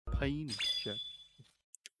penis check.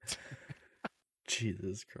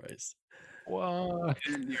 Jesus Christ. What? I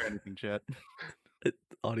didn't hear anything, chat.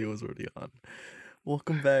 Audio was already on.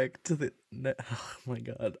 Welcome back to the... Oh my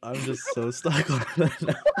god, I'm just so stuck on that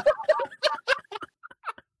now.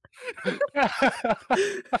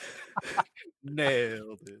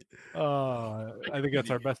 Nailed it. I think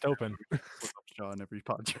that's our best open. What's up, Sean? Every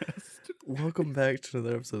podcast. Welcome back to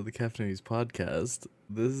another episode of the Caffeinated Podcast.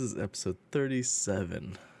 This is episode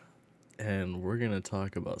 37, and we're going to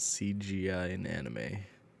talk about CGI in anime.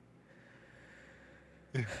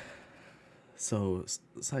 So,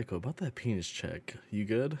 Psycho, about that penis check, you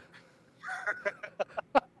good?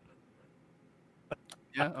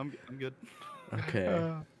 Yeah, I'm good. Okay.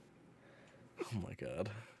 Oh my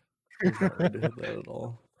god. I was not ready to hit that at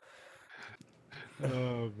all.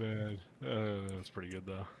 Oh man, that's pretty good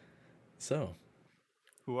though. So,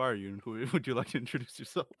 Who are you, and who would you like to introduce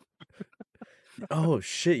yourself? oh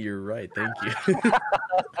shit, you're right. Thank you.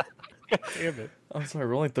 Damn it! I'm sorry,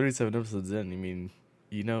 we're only 37 episodes in. I mean,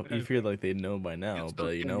 you feel like they know by now, still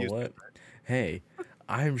but you getting know used to what? it, right? Hey,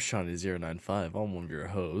 I'm Shawnee095. I'm one of your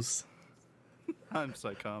hosts. I'm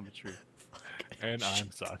Psychometry. And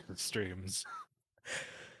I'm Sasha Streams.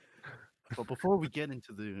 But before we get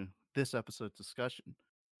into this episode's discussion,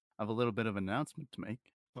 I have a little bit of announcement to make.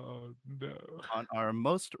 Oh no! On our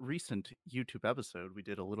most recent YouTube episode, we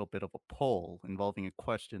did a little bit of a poll involving a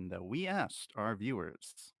question that we asked our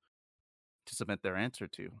viewers to submit their answer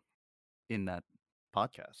to in that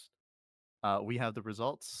podcast. We have the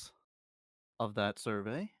results of that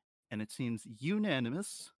survey, and it seems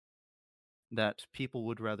unanimous that people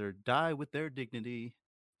would rather die with their dignity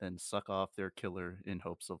than suck off their killer in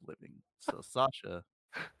hopes of living. So Sasha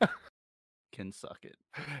can suck it.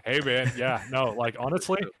 Hey man, yeah, no, like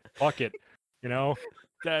honestly, fuck it. You know,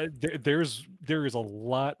 there is a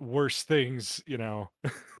lot worse things. You know,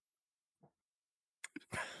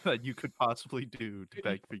 That you could possibly do to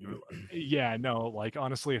beg for your life. yeah, no, like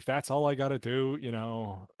honestly, if that's all I gotta do,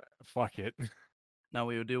 fuck it. Now,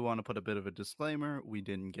 we do want to put a bit of a disclaimer. We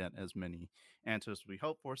didn't get as many answers as we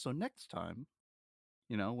hoped for. So next time,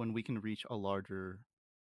 when we can reach a larger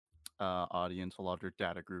audience, a larger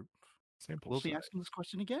data group, Sample we'll be size. asking this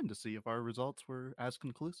question again to see if our results were as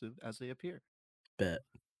conclusive as they appear. Bet.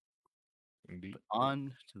 Indeed. But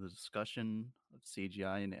on to the discussion of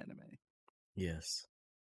CGI in anime. Yes.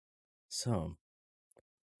 So,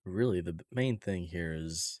 really, the main thing here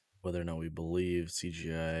is whether or not we believe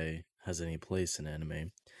CGI has any place in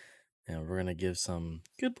anime. And we're going to give some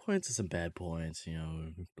good points and some bad points,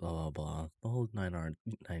 blah, blah, blah. The whole 9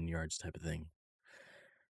 yards type of thing.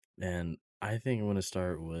 And I think I'm going to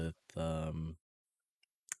start with talking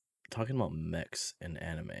about mechs in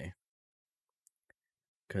anime.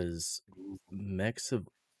 Because mechs have,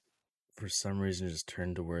 for some reason, just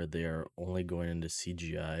turned to where they are only going into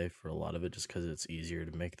CGI for a lot of it just because it's easier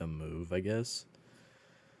to make them move, I guess.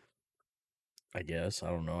 I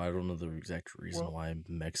don't know. I don't know the exact reason why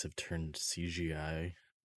mechs have turned to CGI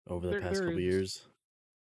over the past couple years.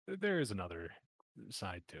 There is another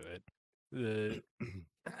side to it.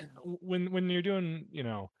 When you're doing,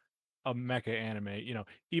 a mecha anime,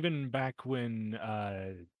 even back when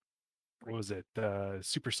what was it,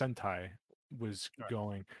 Super Sentai was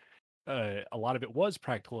going, a lot of it was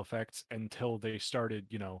practical effects until they started,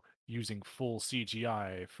 using full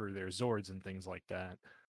CGI for their Zords and things like that.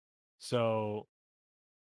 So,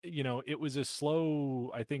 it was a slow,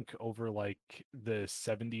 I think, over like the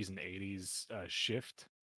 70s and 80s shift,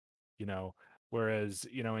 whereas,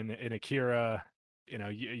 in Akira,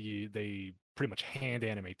 they pretty much hand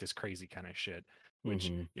animate this crazy kind of shit,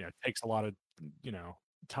 which, takes a lot of,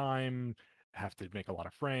 time, have to make a lot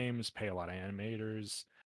of frames, pay a lot of animators.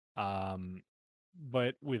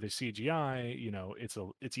 But with a CGI,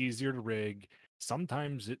 it's easier to rig.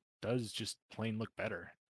 Sometimes it does just plain look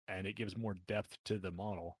better, and it gives more depth to the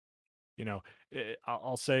model.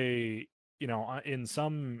 I'll say, in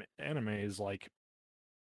some animes, like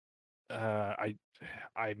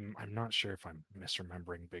I'm not sure if I'm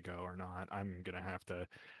misremembering Big O or not. I'm gonna have to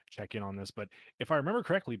check in on this, but if I remember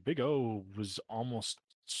correctly, Big O was almost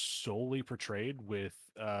solely portrayed with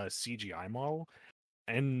a CGI model,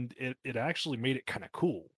 and it actually made it kind of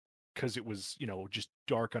cool because it was, just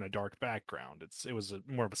dark on a dark background. It was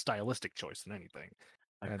more of a stylistic choice than anything.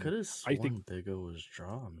 I And could have I think sworn Big O was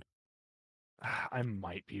drawn. I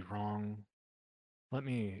might be wrong. Let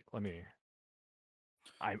me.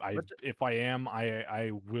 If I am,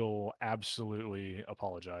 I will absolutely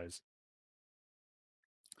apologize.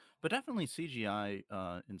 But definitely CGI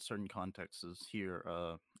in certain contexts is here,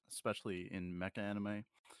 especially in mecha anime.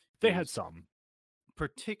 They had is some.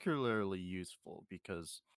 particularly useful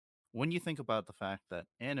because when you think about the fact that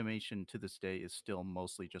animation to this day is still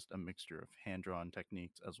mostly just a mixture of hand drawn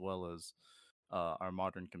techniques as well as our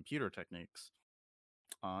modern computer techniques,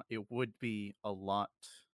 it would be a lot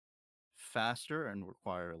faster and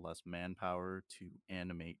require less manpower to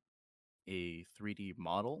animate a 3D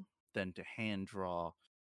model than to hand draw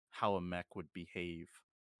how a mech would behave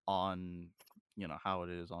on, how it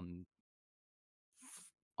is on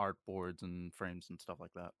art boards and frames and stuff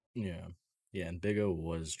like that. Yeah. Yeah, and Big O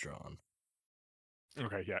was drawn.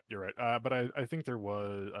 Okay, yeah, you're right. But I think there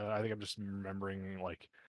was. I think I'm just remembering like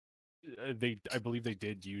I believe they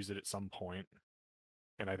did use it at some point,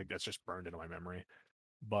 and I think that's just burned into my memory.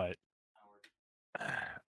 But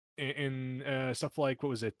in stuff like what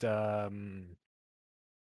was it, Gurren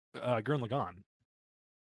Lagann,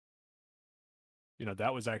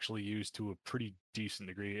 that was actually used to a pretty decent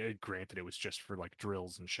degree. Granted, it was just for like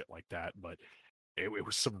drills and shit like that, but it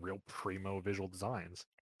was some real primo visual designs.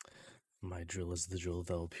 My drill is the drill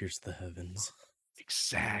that will pierce the heavens.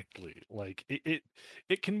 Exactly. Like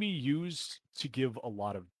it can be used to give a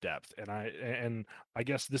lot of depth, and I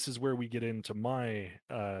guess this is where we get into my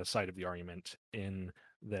side of the argument in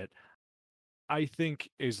that I think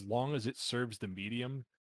as long as it serves the medium,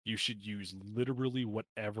 you should use literally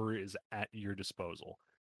whatever is at your disposal.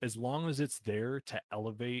 As long as it's there to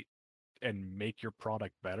elevate and make your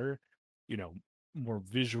product better, you know, more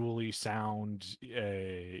visually sound,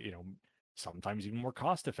 sometimes even more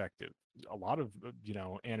cost effective. A lot of,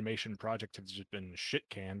 animation projects have just been shit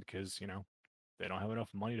canned because, they don't have enough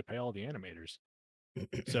money to pay all the animators.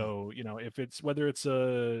 So, if it's whether it's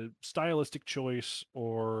a stylistic choice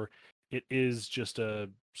or it is just a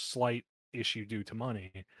slight issue due to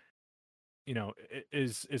money,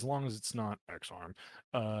 as long as it's not X-Arm.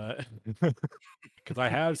 Uh because I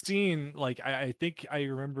have seen like I think I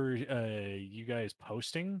remember you guys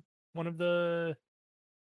posting one of the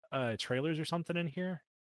trailers or something in here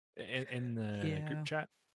in the group Yeah. chat.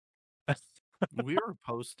 We were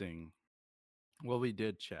posting, what we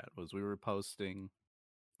did, chat, was we were posting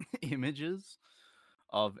images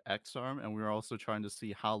of X-Arm, and we were also trying to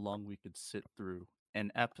see how long we could sit through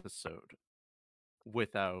an episode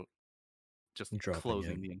without just Dropping it.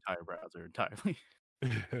 closing the entire browser entirely.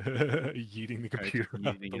 Yeeting the Right, just computer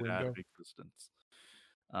out yeeting the it out of window. existence.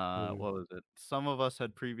 Uh, What was it? Some of us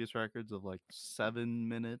had previous records of like 7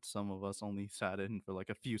 minutes. Some of us only sat in for like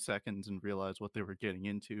a few seconds and realized what they were getting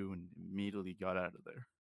into and immediately got out of there.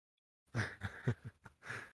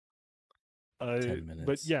 10 but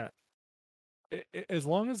minutes. yeah, as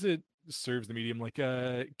long as it serves the medium, like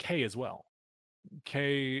K as well.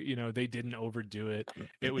 K, they didn't overdo it.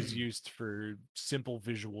 It was used for simple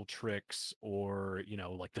visual tricks or,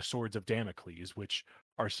 like the swords of Damocles, which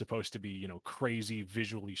are supposed to be, crazy,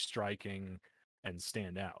 visually striking and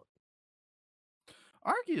stand out.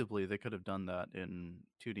 Arguably, they could have done that in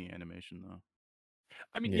 2D animation, though.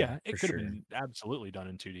 I mean, Yeah, yeah, for it could have sure. been absolutely done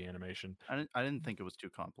in 2D animation. I didn't think it was too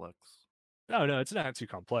complex. No, it's not too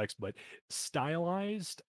complex, but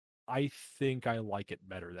stylized, I think I like it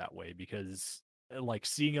better that way because like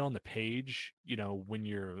seeing it on the page, when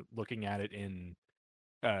you're looking at it in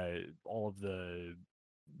all of the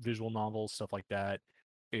visual novels, stuff like that,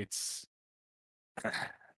 it's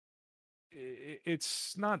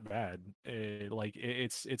it's not bad. Like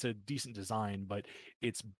it's a decent design, but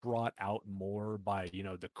it's brought out more by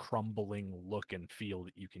the crumbling look and feel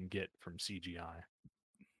that you can get from CGI.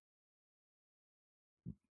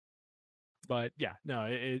 But yeah, no,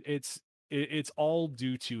 it's all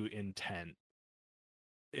due to intent.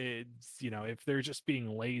 It's if they're just being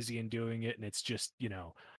lazy and doing it, and it's just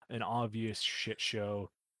an obvious shit show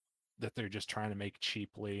that they're just trying to make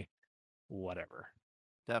cheaply, whatever.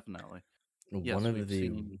 Definitely. One Yes, of we've the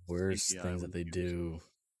seen worst CGI things when that they used. do,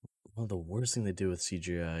 one of the worst thing they do with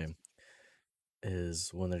CGI is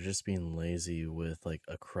when they're just being lazy with like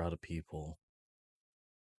a crowd of people.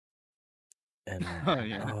 And Oh,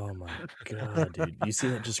 yeah. oh my god, dude. You see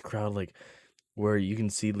that just crowd like where you can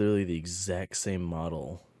see literally the exact same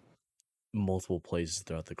model multiple places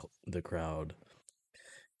throughout the crowd.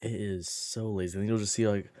 It is so lazy. And you'll just see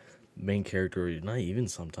like main character, not even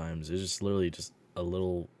sometimes. It's just literally just a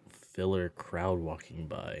little filler crowd walking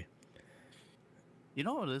by. You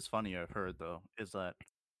know what is funny I've heard though is that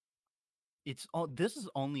this has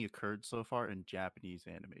only occurred so far in Japanese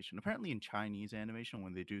animation. Apparently in Chinese animation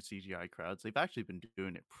when they do CGI crowds, they've actually been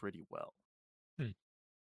doing it pretty well. Hmm.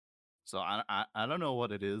 So I don't know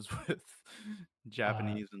what it is with Uh,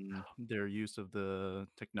 Japanese and their use of the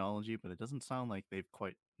technology, but it doesn't sound like they've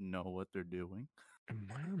quite know what they're doing. am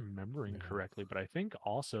I remembering Yeah. correctly? But I think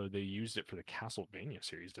also they used it for the Castlevania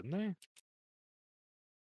series, didn't they?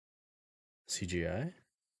 CGI?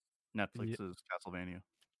 Yeah, Netflix's Castlevania.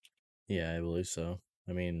 Yeah, I believe so.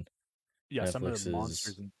 I mean, yeah, some of Netflix the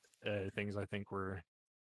monsters is. and things I think were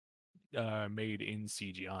made in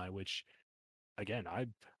CGI, which again, I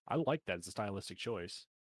like that as a stylistic choice.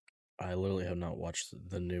 I literally have not watched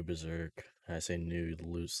the new Berserk. I say new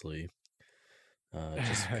loosely,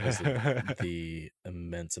 just because of the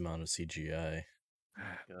immense amount of CGI. Oh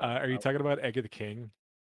my god, Are you talking about Egg of the King?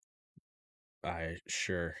 I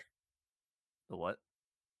sure the what?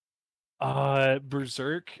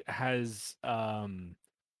 Berserk has a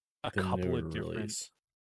the new couple of different. release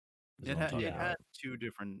is It what I'm had talking it Yeah. had about. 2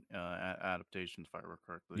 different, adaptations, if I remember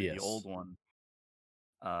correctly. The old Yes. one,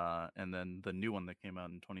 and then the new one that came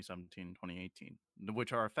out in 2017 and 2018,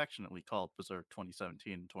 which are affectionately called Berserk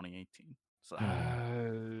 2017 and 2018. So,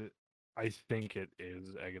 I think it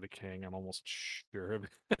is Egg of the King. I'm almost sure of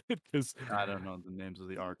it. 'Cause I don't know the names of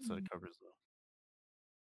the arcs that it covers, though.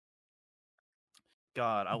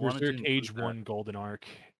 God, I wanted to Berserk include Age that. 1 Golden Arc.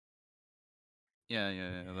 Yeah,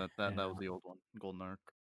 that was Yeah. the old one, Golden Arc.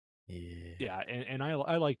 Yeah. Yeah, and I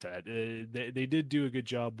like that. They did do a good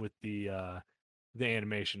job with the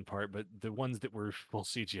animation part, but the ones that were full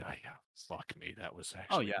CGI, yeah, fuck me, that was Oh,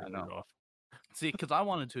 actually yeah, really no. rough. See, because I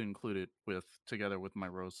wanted to include it together with my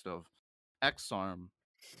roast of X-Arm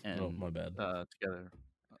Oh, and, my bad. together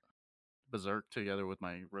Berserk together with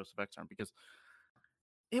my roast of X-Arm, because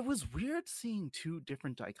it was weird seeing 2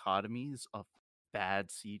 different dichotomies of bad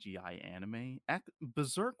CGI anime.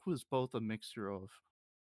 Berserk was both a mixture of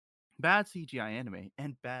bad CGI anime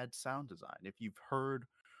and bad sound design. If you've heard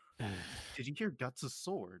Did you hear Guts'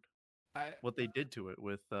 Sword? I What they did to it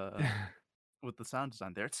with the sound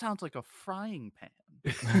design there? It sounds like a frying pan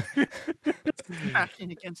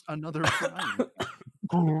smashing against another frying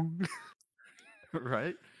Boom. pan,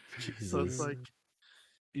 right? So it's Jesus. like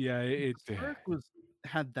Yeah, Berserk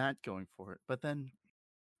had that going for it, but then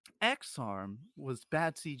X-Arm was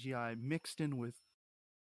bad CGI mixed in with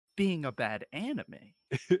being a bad anime.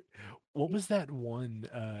 what was that one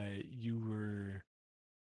you were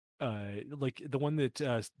like the one that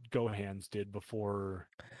Gohans did before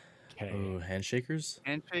K? Oh, handshakers?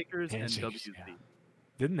 Handshakers and Handshakes, yeah. WZ.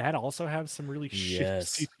 Didn't that also have some really shitty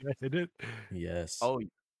Yes. CGI in it? Yes. Oh,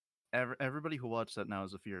 everybody who watched that now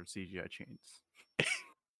has a fear of CGI chains,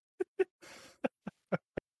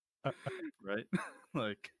 right?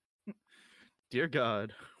 Like, dear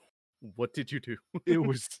God, what did you do? It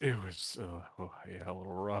was oh, yeah, a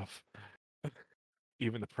little rough.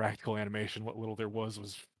 Even the practical animation, what little there was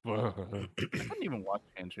I couldn't even watch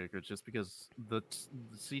Handshakers just because the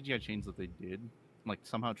CGI chains that they did like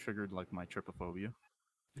somehow triggered like my trypophobia.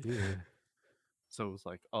 yeah. So it was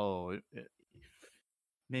like, oh, it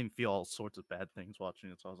made me feel all sorts of bad things watching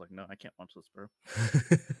it. So I was like, no, I can't watch this, bro.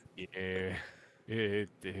 Yeah.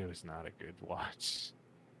 It was not a good watch.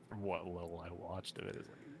 From what little I watched of it, it's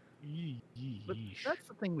like But yeesh. that's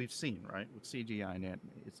the thing we've seen, right, with CGI and anime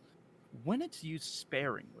is when it's used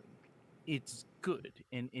sparingly, it's good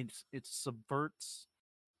and it subverts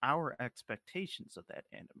our expectations of that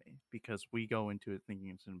anime because we go into it thinking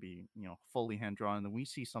it's going to be fully hand drawn, and then we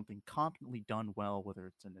see something competently done well, whether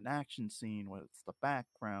it's in an action scene, whether it's the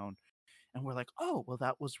background, and we're like, oh well,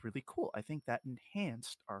 that was really cool. I think that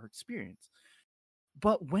enhanced our experience.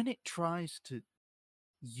 But when it tries to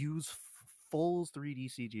use full 3D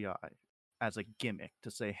CGI as a gimmick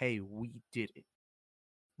to say, hey, we did it,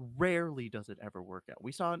 rarely does it ever work out.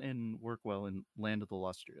 We saw it work well in Land of the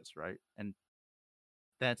Lustrous, right? And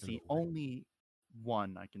that's the only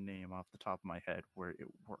one I can name off the top of my head where it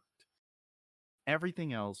worked.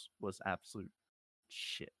 Everything else was absolute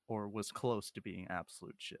shit, or was close to being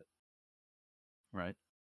absolute shit, right?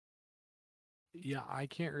 Yeah, I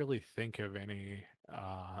can't really think of any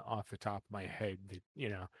off the top of my head that,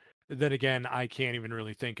 then again, I can't even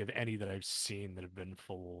really think of any that I've seen that have been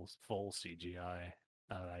full CGI.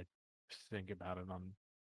 I think about it on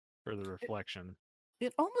further It, reflection.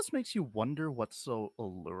 it almost makes you wonder what's so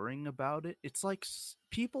alluring about it. It's like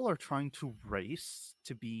people are trying to race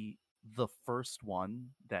to be the first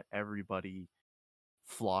one that everybody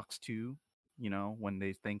flocks to, when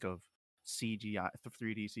they think of CGI,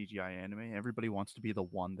 3D CGI anime. Everybody wants to be the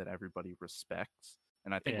one that everybody respects.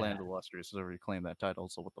 And I think Yeah. Land of the Lustrous has already claimed that title,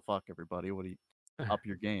 so what the fuck, everybody? What do you up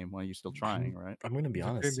your game? Why are you still trying, right? I'm gonna be But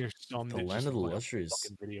then honest. there's some The that Land just of the look like a Lustrous,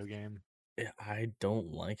 fucking video game. I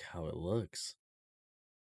don't like how it looks.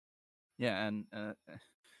 Yeah, and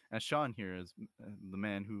as Sean here is the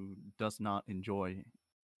man who does not enjoy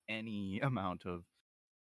any amount of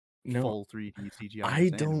No, full 3D CGI in I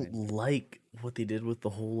his don't anime. like what they did with the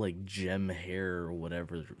whole like gem hair or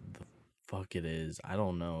whatever the fuck it is. I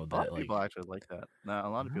don't know A lot that of people like actually like that. Now, a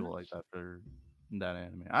lot of What? people like that for that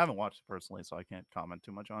anime. I haven't watched it personally, so I can't comment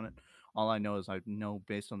too much on it. All I know is I know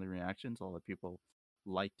based on the reactions, all the people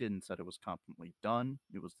liked it and said it was competently done.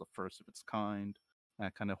 It was the first of its kind.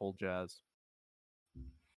 That kind of whole jazz.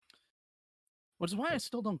 Which is why I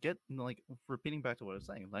still don't get, like, repeating back to what I was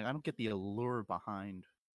saying. Like, I don't get the allure behind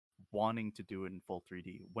wanting to do it in full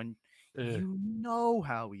 3D when you know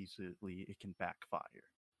how easily it can backfire.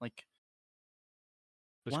 Like,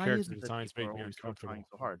 Those why is character it that designs people make are me always so trying uncomfortable.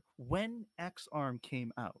 so hard? When X Arm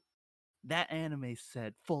came out, that anime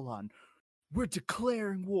said full on, we're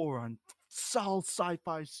declaring war on all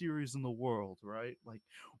sci-fi series in the world, right? Like,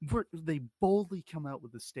 they boldly come out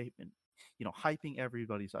with a statement, hyping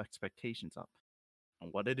everybody's expectations up.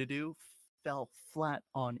 And what did it do? Fell flat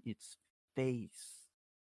on its face.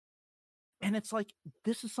 And it's like,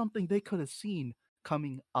 this is something they could have seen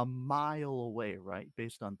coming a mile away, right?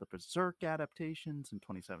 Based on the Berserk adaptations in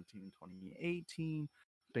 2017 and 2018,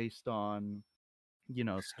 based on,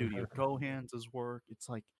 Studio Gohan's work. It's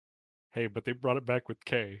like, Hey, but they brought it back with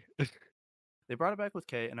K. they brought it back with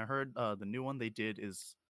K, and I heard the new one they did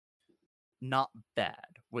is not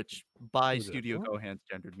bad, which by Was it? Studio Gohan's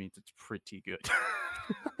gendered means it's pretty good.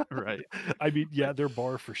 Right? I mean, yeah, Like, their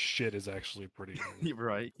bar for shit is actually pretty good.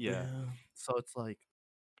 right? Yeah. Yeah. So it's like,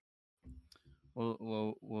 what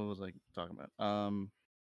was I talking about?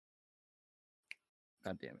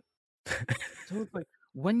 God damn it. So it's like,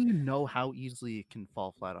 when you know how easily it can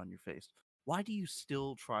fall flat on your face, why do you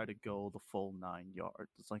still try to go the full 9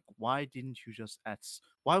 yards? It's like, why didn't you just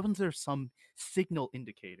why wasn't there some signal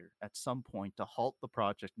indicator at some point to halt the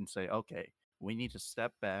project and say, okay, we need to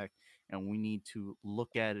step back and we need to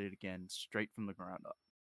look at it again straight from the ground up,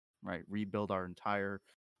 right? Rebuild our entire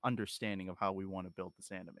understanding of how we want to build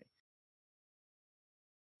this anime.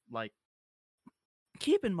 Like,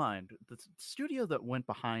 keep in mind the studio that went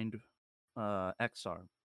behind XR,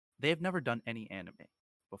 they have never done any anime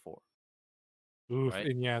before, Oof, right?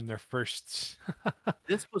 and yeah, and their first.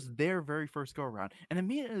 This was their very first go around, and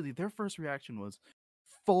immediately their first reaction was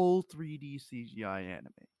full 3D CGI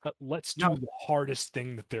anime. Let's Now, do the hardest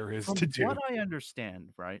thing that there is from to do. what I understand,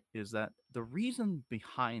 right, is that the reason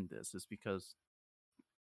behind this is because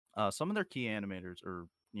some of their key animators, or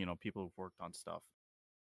people who've worked on stuff,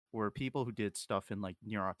 were people who did stuff in like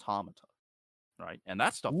Near Automata, right? And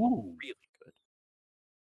that stuff looked Ooh. really good.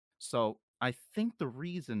 So I think the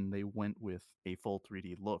reason they went with a full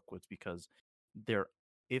 3D look was because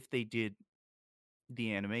if they did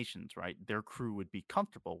the animations, right, their crew would be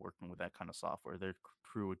comfortable working with that kind of software. Their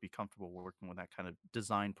crew would be comfortable working with that kind of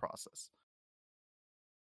design process.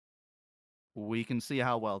 We can see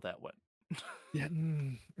how well that went. Yeah,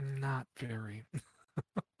 not very.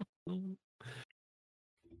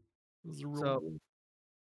 This is So real.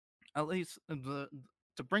 at least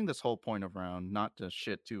to bring this whole point around, not to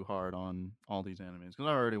shit too hard on all these animes, because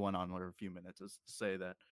I already went on for a few minutes, is to say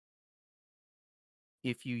that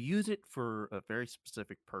if you use it for a very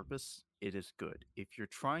specific purpose, it is good. If you're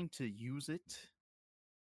trying to use it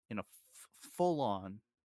in a full on,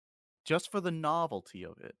 just for the novelty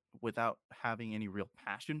of it, without having any real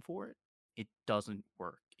passion for it, it doesn't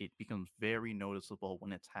work. It becomes very noticeable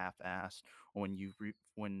when it's half-assed, or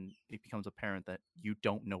when it becomes apparent that you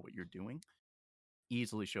don't know what you're doing.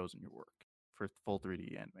 Easily shows in your work for full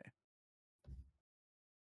 3D anime.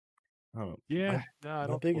 I don't know. Yeah, no, I My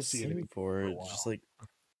don't biggest see thing anything for for a it, just while. like,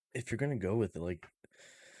 if you're gonna go with it, like,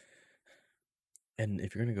 and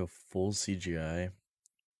if you're gonna go full CGI,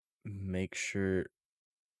 make sure,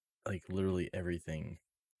 like, literally everything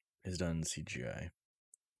is done in CGI.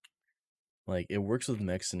 Like, it works with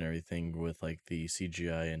mechs and everything with, like, the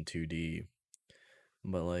CGI and 2D,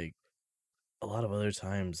 but, like, a lot of other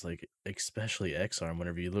times, like, especially X-Arm,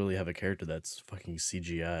 whenever you literally have a character that's fucking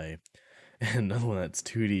CGI and another one that's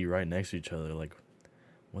 2D right next to each other, like,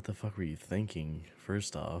 what the fuck were you thinking,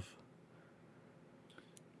 first off?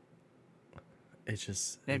 It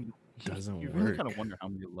just, it And doesn't you really kind work. of wonder how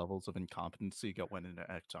many levels of incompetency went into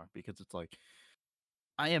XR, because it's like,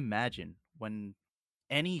 I imagine when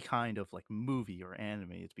any kind of like movie or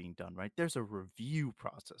anime is being done, right? There's a review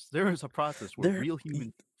process. There is a process where There, real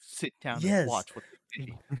humans sit down and yes, watch what they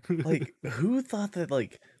made. like, who thought that,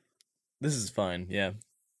 like, this is fine, yeah.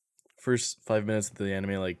 First 5 minutes of the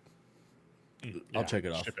anime, like, I'll Yeah, check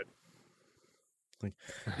it off. ship it. Like,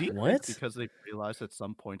 Do you think what? because they realized at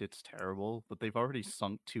some point it's terrible, but they've already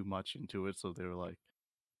sunk too much into it, so they're like,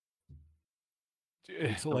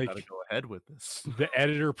 we still got to Like, go ahead with this, the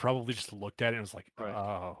editor probably just looked at it and was like, right?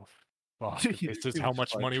 "Oh, fuck! he, This is he how was just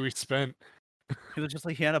much like, money we spent."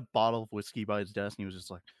 he had a bottle of whiskey by his desk, and he was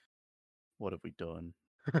just like, "What have we done?"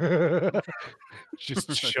 Just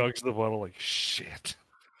Right? chugs the bottle like shit.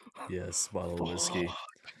 Yes, bottle of whiskey.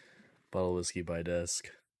 Bottle of whiskey by desk.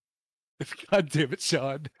 God damn it,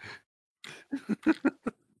 Sean.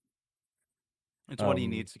 It's what he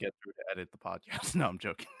needs to get through to edit the podcast. No, I'm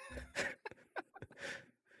joking.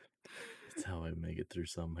 That's how I make it through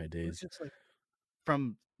some of my It's days. just like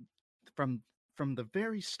from from from the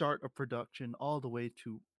very start of production all the way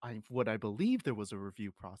to what I believe there was a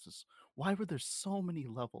review process. Why were there so many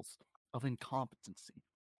levels of incompetency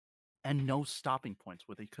and no stopping points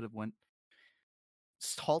where they could have went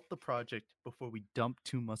halt the project before we dump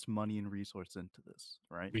too much money and resource into this,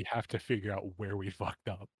 right? We have to figure out where we fucked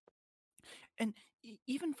up. And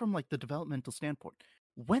even from like the developmental standpoint,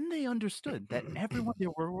 when they understood that everyone they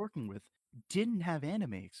were working with didn't have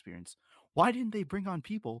anime experience, why didn't they bring on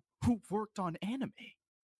people who worked on anime?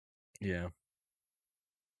 Yeah.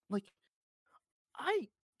 Like,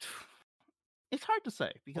 it's hard to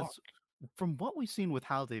say because from what we've seen with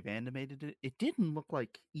how they've animated it, it didn't look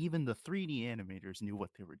like even the 3D animators knew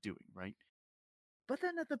what they were doing, right? But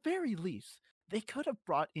then at the very least, they could have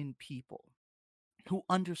brought in people who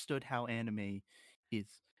understood how anime is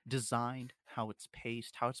designed, how it's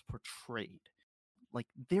paced, how it's portrayed. Like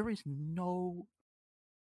there are no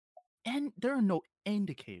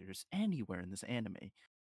indicators anywhere in this anime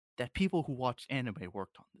that people who watch anime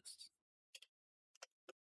worked on this.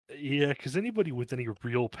 Yeah, because anybody with any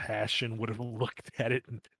real passion would have looked at it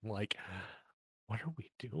and been like, what are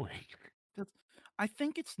we doing? I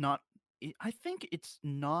think it's not. I think it's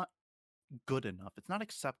not good enough. It's not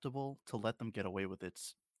acceptable to let them get away with it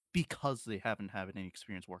because they haven't had any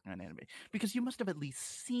experience working on anime. Because you must have at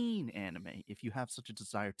least seen anime if you have such a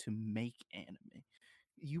desire to make anime.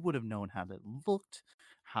 You would have known how it looked,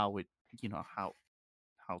 how it,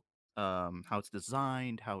 how it's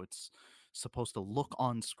designed, how it's supposed to look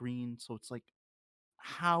on screen. So it's like,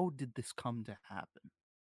 how did this come to happen?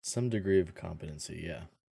 Some degree of competency, yeah.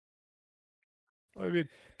 I mean,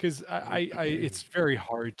 because it's very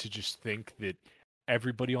hard to just think that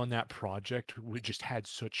everybody on that project would just had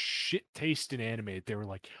such shit taste in anime that they were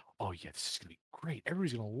like, oh yeah, this is gonna be great.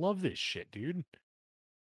 Everybody's gonna love this shit, dude.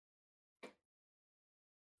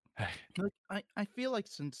 Like I feel like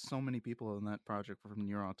since so many people in that project were from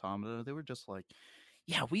Near Automata, they were just like,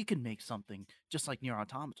 yeah, we can make something just like Near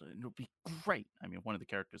Automata and it'll be great. I mean, one of the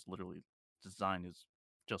characters literally design is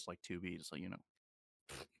just like 2B, so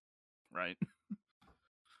right?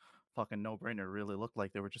 Fucking no brainer. Really looked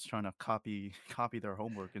like they were just trying to copy their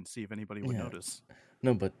homework and see if anybody would Yeah. notice.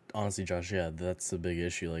 No, but honestly, Josh, yeah, that's the big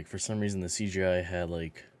issue. Like, for some reason, the CGI had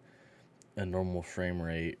like a normal frame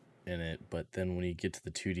rate in it, but then when you get to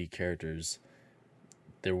the 2D characters,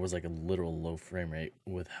 there was like a literal low frame rate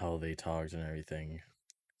with how they talked and everything.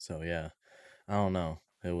 So yeah, I don't know.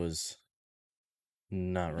 It was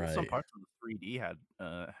not Even some right. parts of the 3D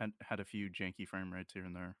had a few janky frame rates here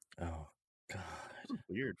and there. Oh God. It was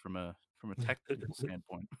weird from a technical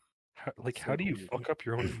standpoint. Like, So how do you weird. fuck up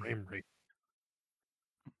your own frame rate?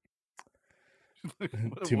 Too What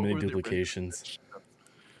many were they rendering duplications. that shit up?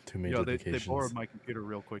 Too many Yeah, they duplications. borrowed my computer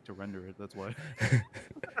real quick to render it. That's why.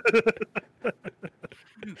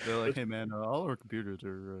 They're like, hey man, all our computers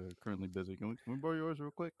are currently busy. Can we borrow yours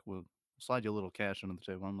real quick? We'll slide you a little cash under the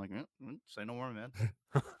table. I'm like, say no more, man.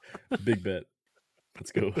 Big bet.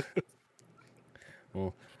 Let's go.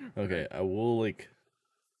 Well, okay, I will like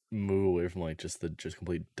move away from like just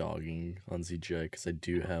complete dogging on CGI because I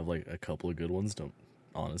do have like a couple of good ones. Don't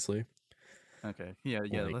honestly. Okay, yeah.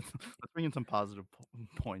 Like, Let's bring in some positive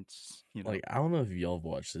points. like I don't know if y'all have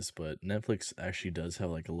watched this, but Netflix actually does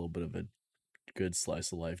have like a little bit of a good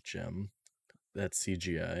slice of life gem. That's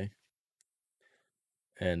CGI,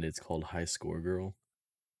 and it's called High Score Girl.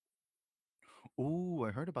 Ooh,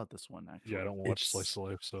 I heard about this one actually. Yeah, I don't watch Slice of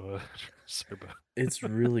Life, so sorry about. It's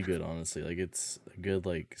really good, honestly. Like it's a good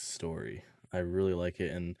like story. I really like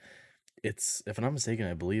it, and it's, if I'm not mistaken,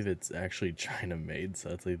 I believe it's actually China made, so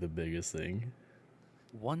that's like the biggest thing.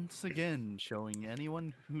 Once again, showing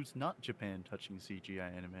anyone who's not Japan touching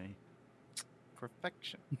CGI anime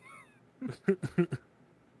perfection.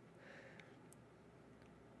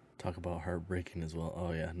 Talk about heartbreaking as well.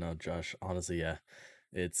 Oh yeah, no, Josh. Honestly, yeah,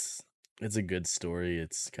 it's a good story.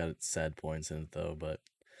 It's got its sad points in it though, but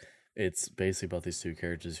it's basically about these two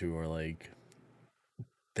characters who are like,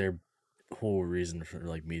 their whole reason for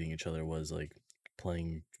like meeting each other was like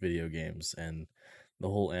playing video games, and the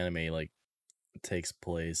whole anime like takes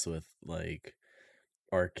place with like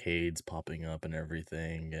arcades popping up and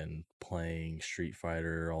everything, and playing Street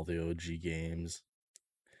Fighter, all the OG games,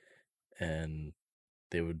 and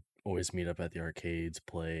they would always meet up at the arcades,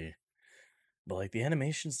 play. But like the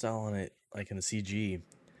animation style on it, like in the CG,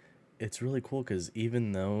 it's really cool because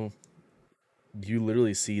even though you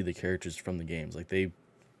literally see the characters from the games. Like they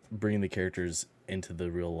bring the characters into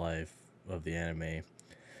the real life of the anime,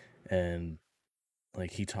 and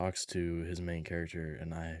like he talks to his main character,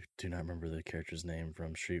 and I do not remember the character's name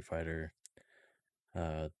from Street Fighter.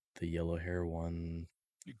 The yellow hair one,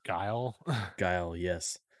 Guile. Guile.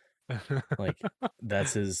 Yes, like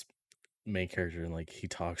that's his main character, and like he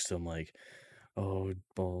talks to him like, oh,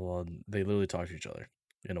 blah, blah, blah. They literally talk to each other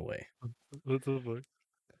in a way, What the fuck?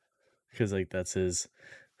 because like that's his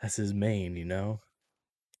main, you know.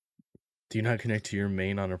 Do you not connect to your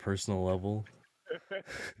main on a personal level?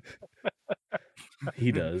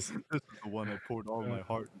 He does. This is the one I poured all Uh, my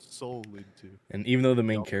heart and soul into. And even though the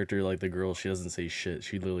main Yup. character, like the girl, she doesn't say shit.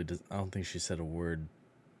 She literally does. I don't think she said a word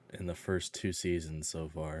in the first 2 seasons so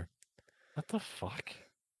far. What the fuck?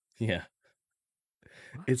 Yeah,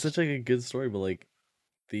 it's What? such like a good story, but like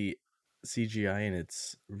the CGI and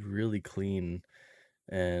it's really clean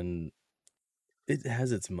and it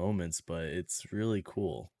has its moments, but it's really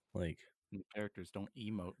cool. Like And the characters don't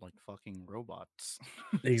emote like fucking robots.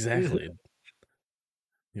 exactly.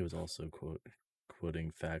 He was also quoting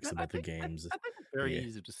facts Yeah, I about the think games. I think it's very Yeah.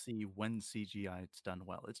 easy to see when CGI it's done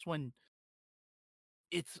well. It's when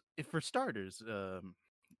it's if for starters,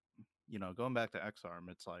 going back to X Arm,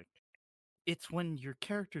 it's like it's when your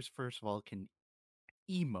characters first of all can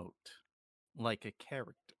emote like a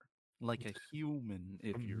character, like a human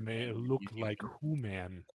if you're May look you like human, who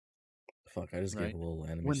man. Fuck, I just gave right? a little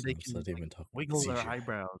anime When they synopsis. I can didn't like even talk about the wiggle their CGI.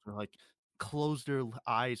 eyebrows or like close their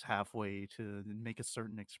eyes halfway to make a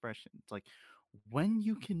certain expression. It's like when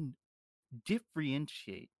you can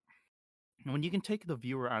differentiate, when you can take the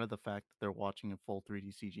viewer out of the fact that they're watching a full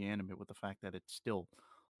 3D CG anime with the fact that it still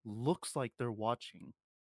looks like they're watching,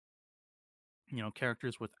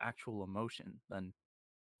 characters with actual emotion, then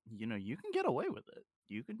you can get away with it.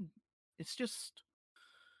 You can. It's just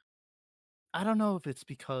I don't know if it's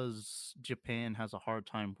because Japan has a hard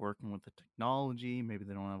time working with the technology. Maybe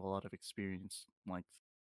they don't have a lot of experience like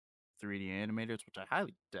 3D animators, which I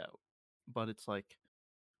highly doubt. But it's like,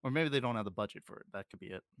 or maybe they don't have the budget for it. That could be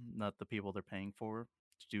it. Not the people they're paying for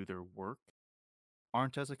to do their work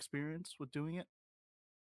aren't as experienced with doing it.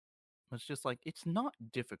 It's just like it's not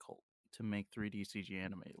difficult to make 3D CG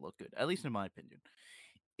anime look good, at least in my opinion.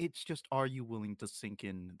 It's just are you willing to sink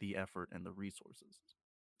in the effort and the resources?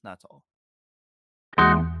 That's all.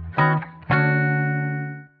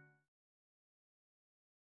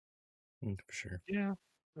 For sure. Yeah.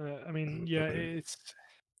 I mean, yeah, it's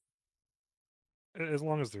as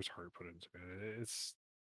long as there's heart put into it.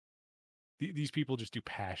 These people just do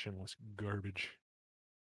passionless garbage.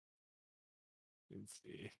 It's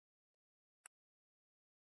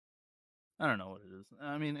I don't know what it is.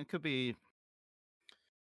 I mean, it could be,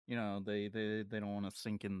 they don't want to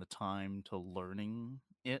sink in the time to learning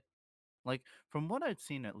it. Like from what I've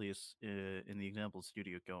seen, at least in the example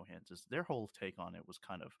Studio Gohans, is their whole take on it was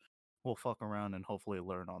kind of, we'll fuck around and hopefully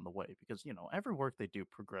learn on the way because every work they do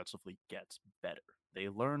progressively gets better. They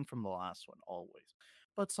learn from the last one always,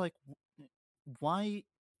 but it's like, why,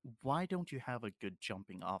 why don't you have a good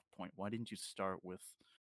jumping off point? Why didn't you start with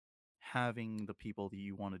having the people that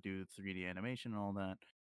you want to do 3D animation and all that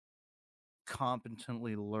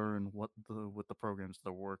competently learn what the programs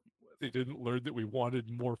they're working with? they didn't learn that we wanted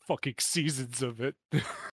more fucking seasons of it.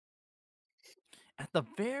 At the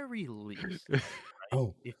very least,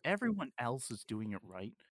 Oh, if everyone else is doing it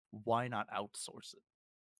right, why not outsource it?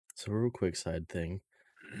 so real quick side thing.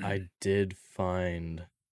 I did find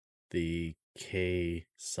the K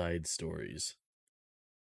side stories.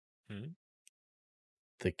 Hmm?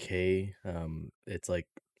 The K, it's like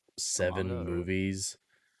The manga 7 or movies.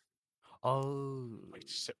 oh,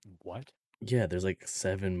 Wait, what? Yeah, there's like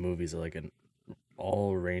 7 movies, like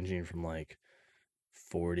all ranging from like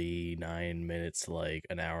 49 minutes to like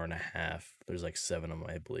an hour and a half. There's like 7 of them,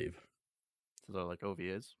 I believe. so they're like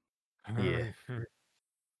OVAs. Yeah.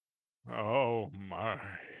 Oh my.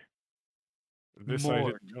 This I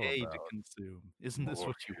More didn't know K to about. consume. Isn't this More.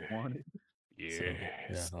 what you wanted? So, yeah,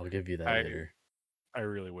 Yes. I'll give you that I later. I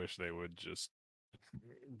really wish they would just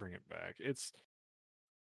bring it back.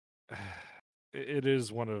 It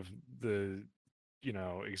is one of the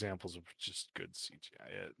examples of just good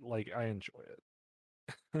CGI. Like I enjoy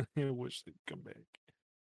it. I wish they'd come back.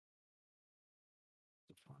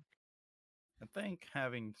 The fuck? I think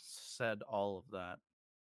having said all of that,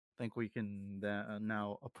 I think we can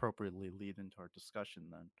now appropriately lead into our discussion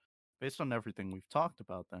then. Based on everything we've talked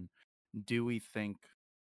about, then, do we think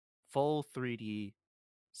full 3D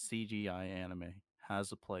CGI anime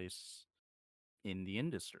has a place in the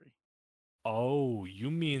industry? Oh, you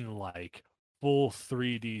mean like full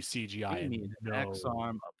 3D CGI We and mean an no X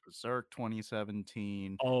arm, a Berserk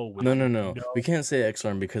 2017. Oh, with No, I- no, no. no, We can't say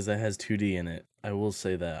X-Arm because that has 2D in it. I will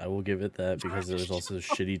say that. I will give it that because there was also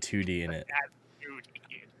shitty 2D in it.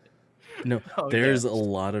 No, Oh there's yes. a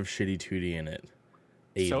lot of shitty 2D in it.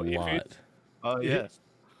 A so lot. Oh yes.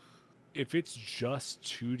 if it's just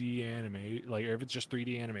 2D anime, like if it's just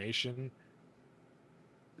 3D animation,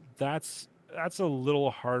 that's a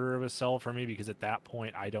little harder of a sell for me because at that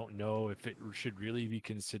point I don't know if it should really be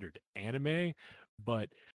considered anime, but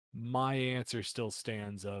my answer still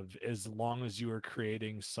stands of as long as you are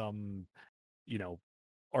creating some, you know,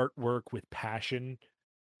 artwork with passion,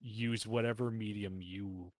 use whatever medium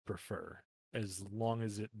you prefer as long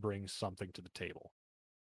as it brings something to the table.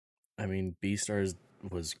 I mean, Beastars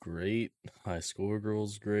was great. High School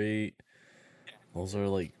Girl's great. Those are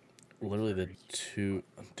like literally the two.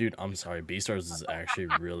 Dude, I'm sorry. Beastars is actually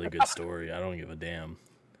a really good story. I don't give a damn.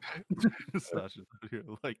 Sasha,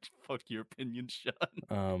 like fuck your opinion,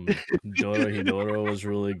 Sean. Dorohedoro was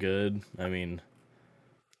really good. I mean,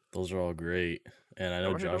 those are all great. And I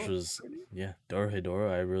know Josh Dorohedoro? was, yeah, Dorohedoro.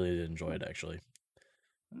 I really did enjoy it actually.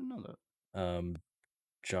 I didn't know that.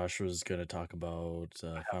 Josh was gonna talk about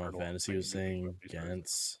I have Final heard a lot of Fantasy. great Was things about saying these stars.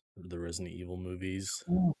 Gantz, the Resident Evil movies.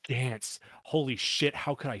 Ooh, Gantz. Holy shit,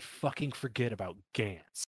 how could I fucking forget about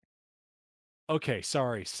Gantz? Okay,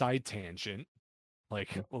 sorry, side tangent.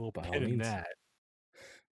 Like No, a little by all pin in means. that.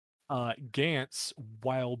 Gantz,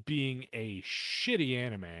 while being a shitty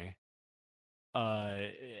anime,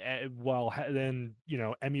 then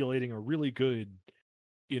emulating a really good,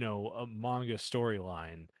 a manga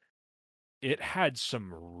storyline, it had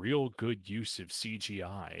some real good use of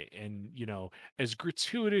CGI. And, as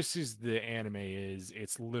gratuitous as the anime is,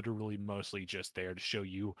 it's literally mostly just there to show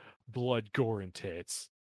you blood, gore, and tits.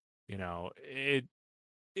 It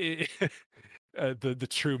the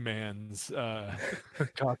true man's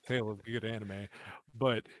cocktail of good anime.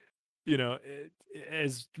 But,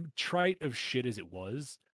 as trite of shit as it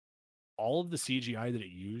was, all of the CGI that it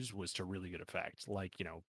used was to really good effect. Like,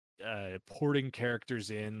 porting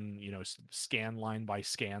characters in, scan line by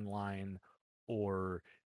scan line, or,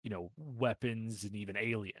 weapons and even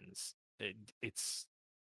aliens. It's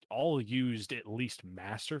all used at least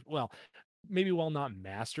well, maybe while not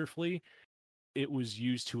masterfully, it was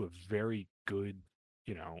used to a very good,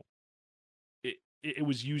 you know, it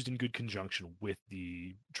was used in good conjunction with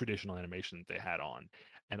the traditional animation that they had on.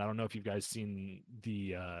 And I don't know if you guys seen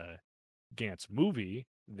the Gantz movie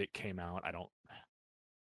that came out. I don't.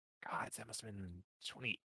 God, that must have been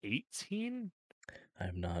 2018, I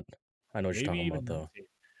have not. I know what you're maybe talking about even though. 19.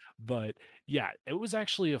 But yeah, it was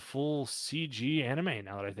actually a full CG anime.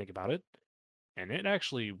 Now that I think about it, and it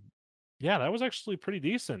actually, yeah, that was actually pretty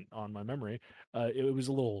decent on my memory. It was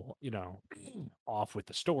a little, off with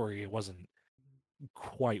the story. It wasn't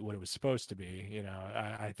quite what it was supposed to be.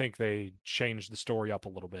 I think they changed the story up a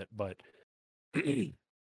little bit, but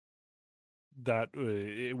that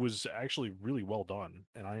it was actually really well done,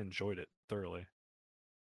 and I enjoyed it thoroughly.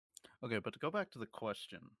 Okay, but to go back to the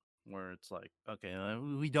question, where it's like, okay,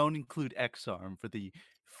 we don't include X-Arm for the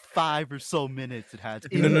 5 or so minutes it has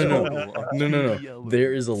No, in no, no, total of no, no, no. 2D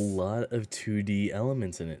There is a elements. lot of 2D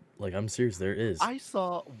elements in it. Like I'm serious, there is. I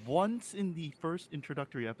saw once in the first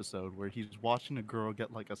introductory episode where he's watching a girl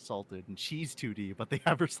get like assaulted and she's 2D, but they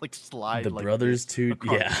have her like slide The like brothers this two,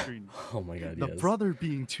 across the yeah. screen. Oh my god, The yes. brother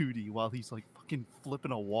being 2D while he's like fucking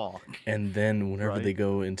flipping a walk. And then whenever they Right?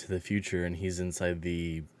 go into the future and he's inside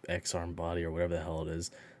the X-arm body or whatever the hell it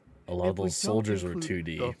is, a lot of If we those don't soldiers were include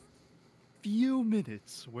 2D. the few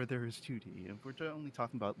minutes where there is 2D, if we're only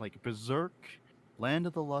talking about like Berserk, Land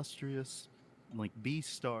of the Lustrous, like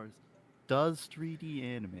Beast Stars, does 3D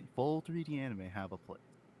anime, full 3D anime, have a place?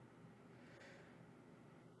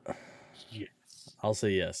 Yes. I'll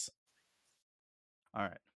say yes. All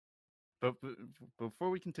right. But before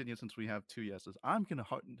we continue, since we have 2 yeses,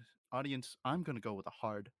 audience, I'm gonna go with a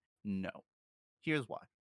hard no. Here's why.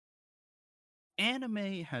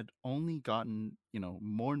 Anime had only gotten,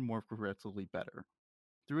 more and more progressively better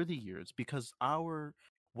through the years because our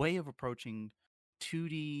way of approaching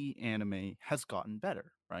 2D anime has gotten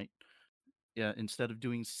better, right? Yeah, instead of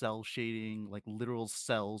doing cell shading, like literal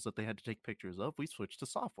cells that they had to take pictures of, we switched to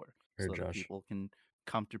software Here, so that Josh. people can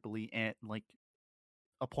comfortably and like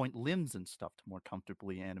appoint limbs and stuff to more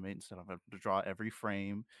comfortably animate instead of having to draw every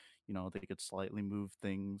frame. They could slightly move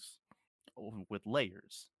things with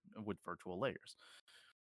layers, with virtual layers.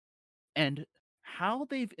 And how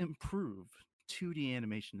they've improved 2D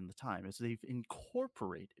animation in the time is they've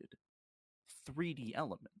incorporated 3D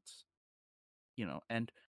elements, and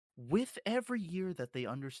with every year that they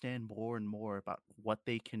understand more and more about what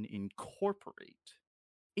they can incorporate,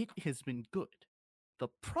 it has been good. The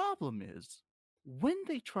problem is when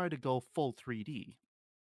they try to go full 3D,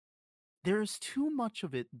 there's too much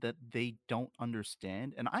of it that they don't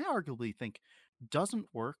understand, and I arguably think doesn't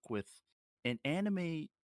work with an anime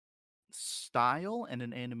style and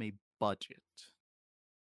an anime budget,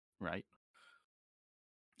 right?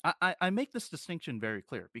 I make this distinction very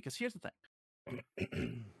clear because here's the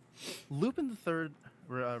thing. Lupin the Third,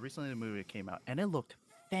 recently the movie came out, and it looked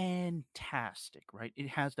fantastic, right? It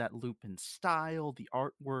has that Lupin style, the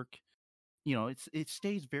artwork, it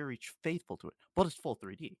stays very faithful to it, but it's full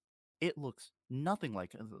 3D. It looks nothing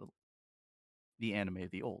like the anime of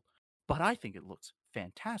the old, but I think it looks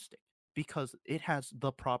fantastic because it has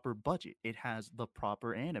the proper budget, it has the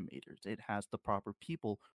proper animators, it has the proper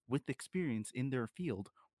people with experience in their field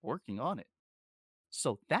working on it.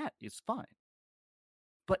 So that is fine.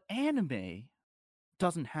 But anime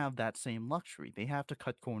doesn't have that same luxury. They have to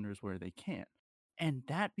cut corners where they can. And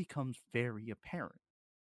that becomes very apparent,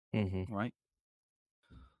 Mm-hmm. right?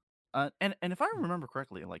 And if I remember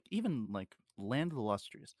correctly, like even like Land of the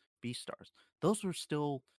Illustrious, Beastars, those were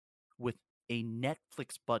still with a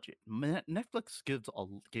Netflix budget. Netflix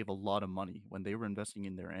gave a lot of money when they were investing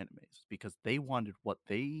in their animes because they wanted what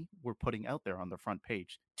they were putting out there on the front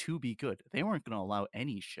page to be good. They weren't going to allow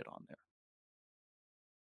any shit on there.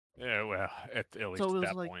 Yeah, well, at least So at it was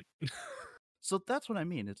that like, point. so that's what I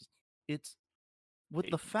mean. It's with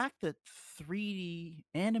the fact that 3D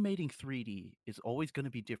animating 3D is always going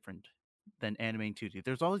to be different than animating 2D.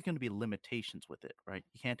 There's always going to be limitations with it, right?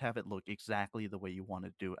 You can't have it look exactly the way you want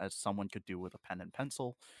to do as someone could do with a pen and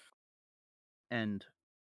pencil. And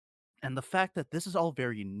the fact that this is all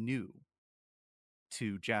very new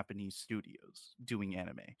to Japanese studios doing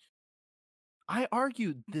anime. I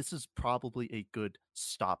argue this is probably a good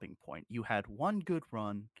stopping point. You had one good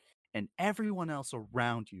run and everyone else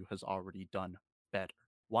around you has already done better.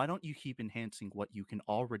 Why don't you keep enhancing what you can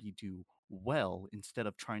already do well instead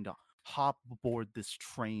of trying to hop aboard this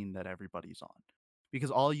train that everybody's on?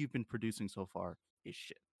 Because all you've been producing so far is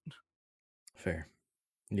shit. Fair.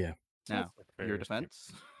 Yeah. Now, That's your fair.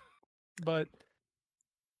 defense? But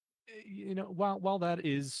while that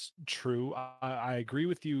is true, I agree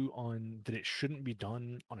with you on that it shouldn't be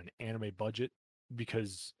done on an anime budget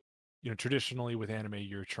because traditionally with anime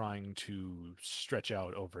you're trying to stretch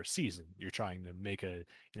out over a season. You're trying to make a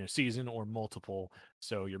season or multiple,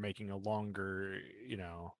 so you're making a longer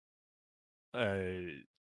uh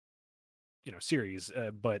series.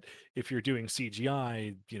 But if you're doing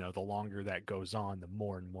CGI, the longer that goes on, the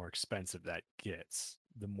more and more expensive that gets.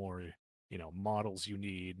 The more models you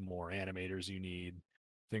need, more animators you need,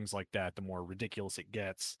 things like that. The more ridiculous it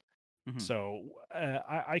gets. Mm-hmm. So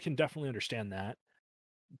I can definitely understand that.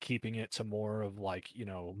 Keeping it to more of like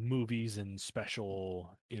movies and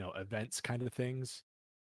special events kind of things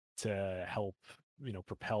to help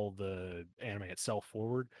propel the anime itself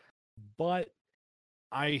forward. But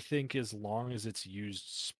I think as long as it's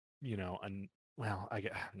used, and well,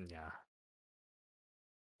 yeah,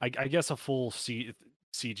 I guess a full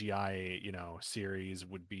CGI, series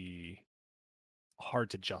would be hard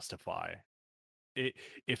to justify. It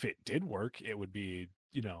if it did work, it would be,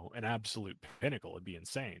 an absolute pinnacle. It'd be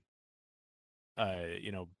insane.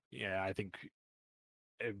 Yeah, I think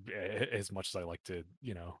as much as I like to,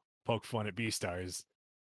 poke fun at Beastars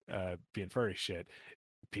being furry shit,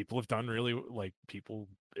 people have done really like people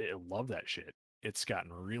love that shit. It's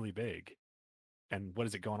gotten really big. And what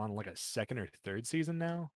is it going on like a second or third season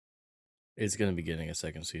now? It's going to be getting a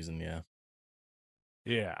second season, yeah.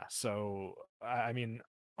 Yeah. So I mean,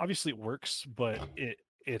 obviously it works, but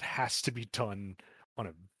it has to be done on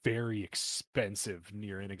a very expensive,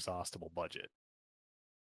 near inexhaustible budget.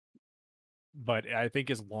 But I think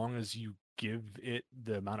as long as you give it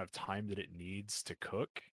the amount of time that it needs to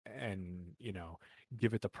cook and,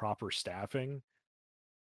 give it the proper staffing,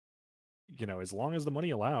 as long as the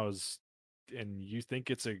money allows and you think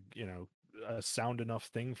it's a sound enough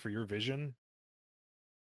thing for your vision,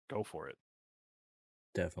 go for it.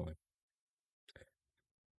 Definitely.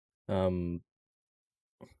 Um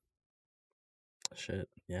shit,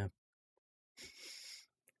 yeah.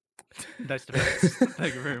 Nice defense.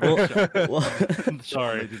 Thank you very much,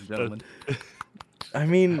 Sorry, ladies and gentlemen. I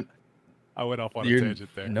mean, I went off on a you're tangent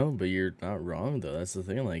there. no, but you're not wrong though. That's the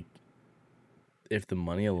thing. Like, if the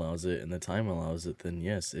money allows it and the time allows it, then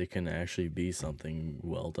yes, it can actually be something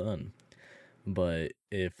well done. But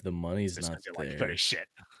if the money's It's not because you like there, fetish shit.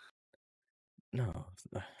 no,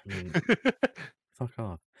 I mean, fuck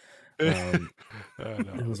off. No,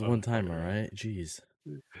 It was one time, all right. Jeez.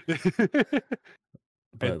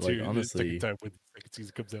 But and like two, the second honestly, time when the second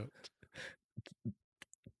season comes out.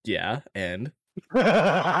 yeah, and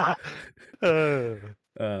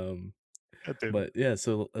Um, God damn it. but yeah,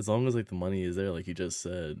 so as long as like the money is there, like you just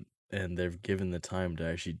said, and they've given the time to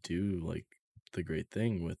actually do like the great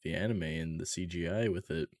thing with the anime and the CGI with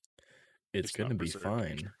it, it's Just gonna not be Berserk.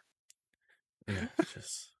 fine. Yeah, it's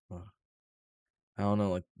just I don't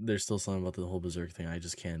know. Like, there's still something about the whole Berserk thing I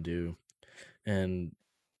just can't do. And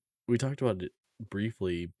we talked about it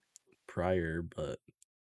briefly prior, but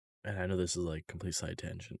and I know this is like complete side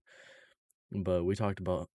tangent, but we talked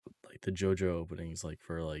about like the JoJo openings, like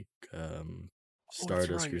for like Oh, that's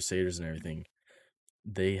Stardust right. Crusaders and everything.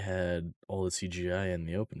 They had all the CGI in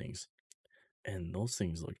the openings, and those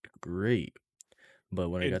things looked great. But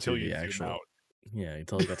when it got to Until the you zoom actual, out. yeah,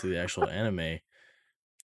 until it got to the actual anime,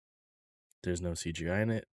 there's no CGI in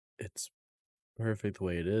it. It's perfect the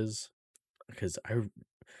way it is. Because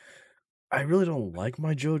I really don't like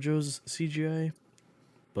my JoJo's CGI,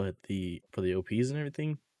 but for the OPs and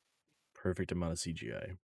everything, perfect amount of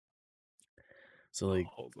CGI. So Oh, like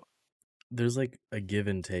hold on. there's like a give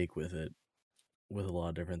and take with it with a lot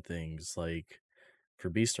of different things. Like for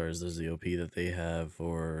Beastars, there's the OP that they have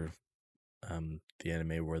for the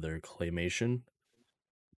anime where they're claymation.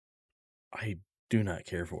 I do not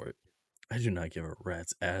care for it. I do not give a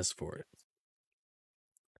rat's ass for it.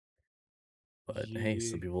 But hey,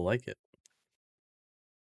 some Yeah. people like it.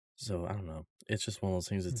 So I don't know. It's just one of those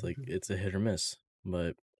things. It's like it's a hit or miss.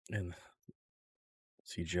 But and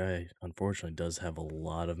CGI unfortunately does have a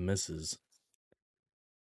lot of misses.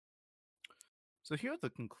 So here are the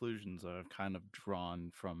conclusions I've kind of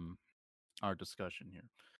drawn from our discussion here.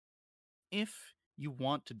 If you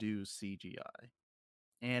want to do CGI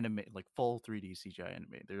anime, like full 3D CGI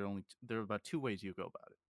anime, there are about two ways you go about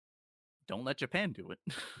it. Don't let Japan do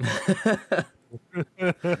it,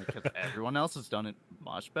 because everyone else has done it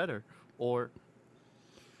much better. Or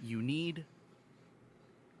you need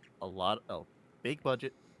a big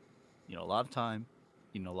budget, a lot of time,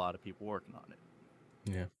 a lot of people working on it,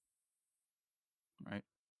 Yeah. right?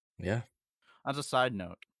 Yeah. As a side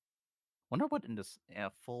note, wonder what a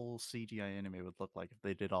full CGI anime would look like if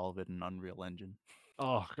they did all of it in Unreal Engine.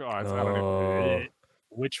 Oh god, I don't Oh. even.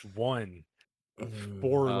 Which one? Mm.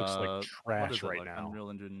 4 looks like What trash is it right like? now. Unreal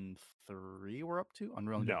Engine 3 we're up to?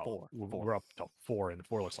 Unreal Engine No, 4. 4. we're up to 4, and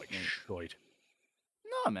 4 looks like Yeah. shit.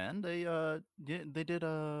 No, man, they did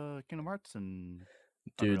Kingdom Hearts and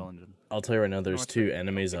Dude, Unreal Engine. I'll tell you right now, Kingdom there's Hearts 3. two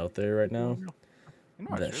animes out there right now Kingdom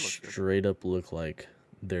Hearts that 3 looks good. straight up look like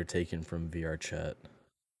they're taken from VR chat.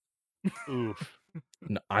 Oof.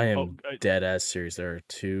 No, I Oh, am dead ass serious. There are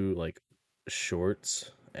two like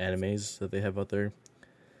shorts animes that they have out there.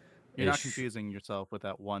 You're not It's confusing yourself with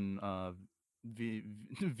that one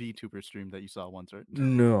VTuber stream that you saw once, right?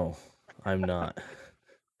 no, I'm not.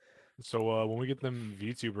 so when we get them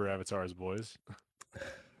VTuber avatars, boys.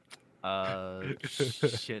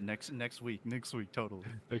 Shit. Next week, totally.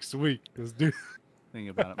 Next week, let's do. Think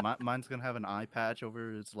about it. Mine's gonna have an eye patch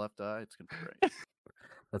over its left eye. It's gonna be great.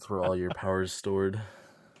 That's where all your power is stored.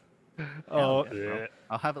 Hell Oh, yeah, bro.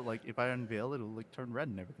 I'll have it like if I unveil it, it'll like turn red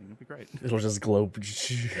and everything. It'll be great. It'll just glow.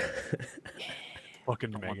 fucking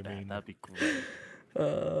I want Mega that. Man. That'd be great.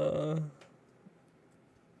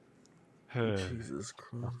 Jesus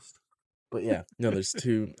Christ. But yeah, no, there's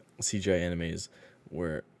two CGI animes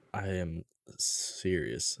where I am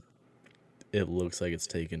serious. It looks like it's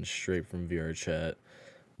taken straight from VR chat.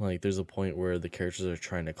 Like, there's a point where the characters are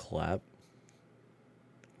trying to clap.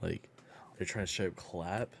 Like, they're trying to straight up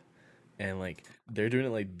clap. And, like, they're doing it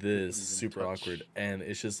like They don't this, even super touch. awkward. And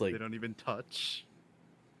it's just They like, don't even touch.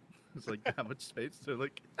 It's like how much space they're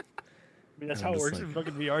like. I mean, that's I'm how it just works like- in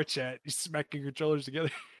fucking VR chat. You smack your controllers together.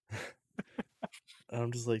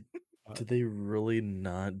 I'm just like, did they really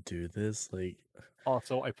not do this? Like,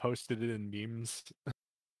 Also, I posted it in memes.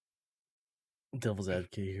 Devil's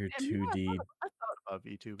Advocate here, And you know, 2D I thought about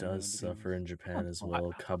VTubing. does to be suffer in honest. Japan as fun.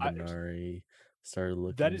 well. I- Kabinari started that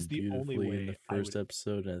looking is the only beautifully in the way I first would.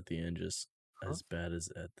 episode, and at the end, just Huh? as bad as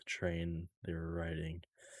at the train they were riding.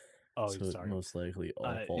 Oh, So it sorry. most likely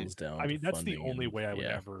all falls down I to mean, that's the funding only and way I would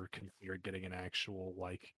yeah. ever consider getting an actual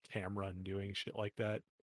like camera and doing shit like that.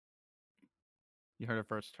 You heard it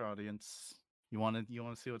first, audience. You want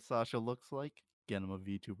to see what Sasha looks like? Get him a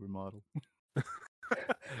VTuber model.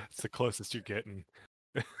 It's the closest you're getting.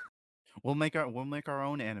 We'll make our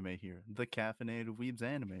own anime here, the Caffeinated Weebs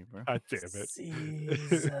anime, bro. God damn it.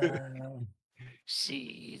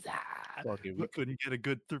 She's Fuck it, we couldn't get a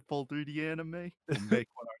good full 3D anime. We'll make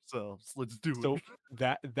one ourselves. Let's do So it.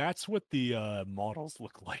 that's what the models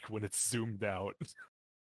look like when it's zoomed out.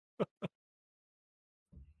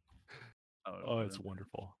 Oh, it's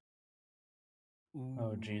wonderful.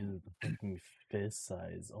 Oh Ooh. Jesus, the fucking fist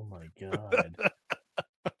size. Oh my god.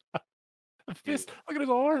 A Dude, fist. Look at his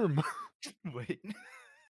arm. wait.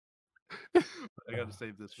 I gotta Oh,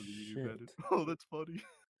 save this for the YouTube edit. shit. Oh, that's funny.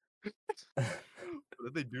 What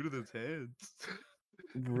did they do to those hands?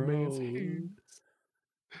 Man's Bro. hands.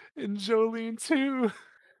 And Jolene too.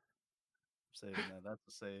 Saving that. That's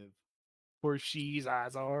a save. Or she's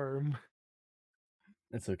eyes arm.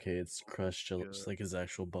 It's okay, it's crushed just God. like his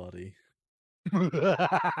actual body.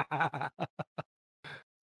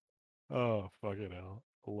 Oh, fucking hell.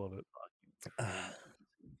 I love it. Ah,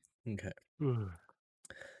 okay. Ugh.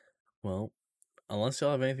 Well, unless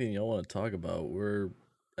y'all have anything y'all want to talk about, we're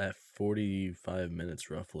at 45 minutes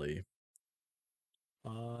roughly.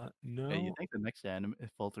 Yeah, you No. think the next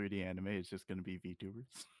full 3D anime is just gonna be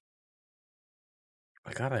VTubers?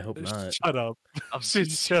 God, I hope not. Shut up. A Shut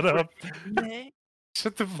VTuber up. anime?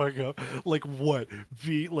 Shut the fuck up. Like what?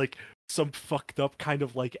 Like some fucked up kind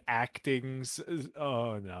of like actings.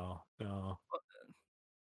 Oh no. No.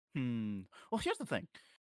 Well, here's the thing.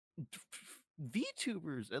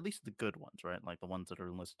 VTubers, at least the good ones, right? Like the ones that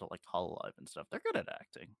are listed like Hololive and stuff, they're good at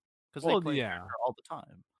acting because they Well, play a yeah. character all the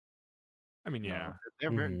time. I mean, You know, yeah. they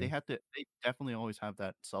Mhm. have to. They definitely always have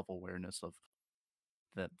that self awareness of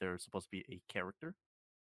that they're supposed to be a character.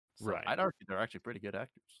 So Right. I'd argue they're actually pretty good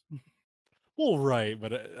actors. Well, right,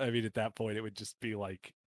 but I mean, at that point, it would just be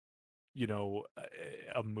like,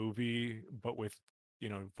 a movie, but with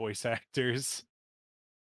voice actors.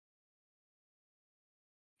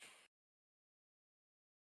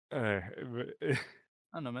 But- I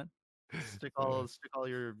don't know, man. Stick uh, all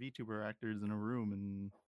your VTuber actors in a room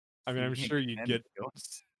and I see mean, if I'm you can't sure get you'd an anime get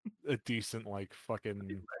going. a decent like That'd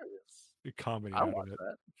be fucking hilarious. comedy I out of watch it.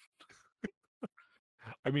 that.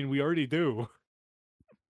 I mean, we already do.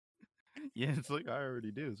 Yeah, it's like I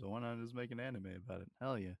already do. So why not just make an anime about it?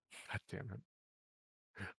 Hell yeah. God damn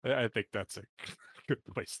it! I think that's a good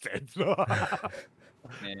place to end. Yeah,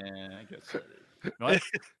 I guess that is. You know what?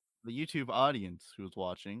 The YouTube audience who's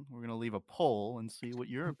watching, we're gonna leave a poll and see what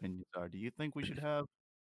your opinions are. Do you think we should have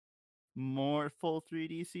more full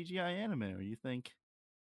 3D CGI anime, or you think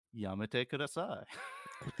Yamete Kudasai?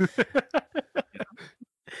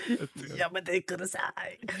 That's good. Yamete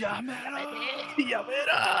kudasai. Yamete!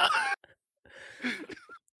 Yamera!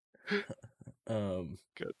 Um,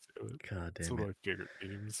 God damn it. God It's damn one of it. my favorite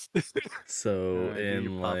games. So Do your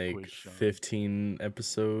in pop like quiz, Sean. 15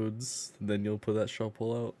 episodes, then you'll put that straw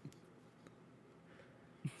poll out.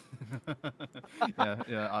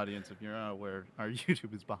 Yeah, audience, if you're not aware, our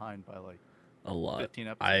YouTube is behind by like A lot. 15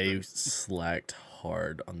 I episodes. slacked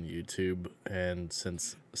hard on YouTube, and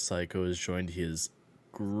since Psycho has joined, he has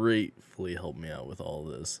gratefully helped me out with all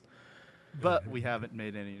this. But we haven't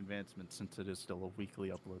made any advancements since it is still a weekly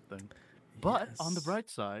upload thing. But on the Yes. bright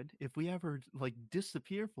side, if we ever like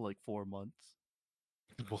disappear for like 4 months,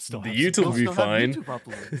 We'll still The have YouTube some will be we'll still have fine. YouTube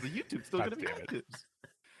uploads. The YouTube's still God gonna be damn it. active.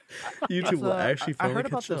 YouTube It's, will actually I finally heard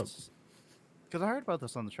about catch up. this because I heard about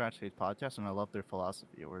this on the Trash Taste podcast, and I love their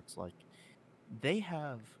philosophy where it's like they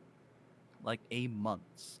have like a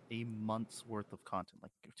month's worth of content,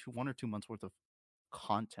 like 1 or 2 months worth of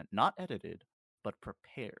content, not edited but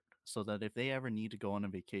prepared, so that if they ever need to go on a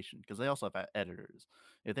vacation, because they also have editors,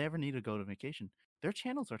 if they ever need to go to vacation, their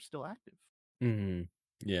channels are still active. Mm-hmm.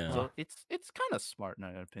 Yeah. Huh. So it's kind of smart in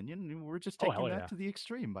my opinion. And we're just Oh, taking hell that yeah. to the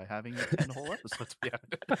extreme by having 10 whole episodes be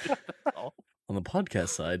edited. That's all. On the podcast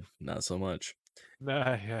side, not so much.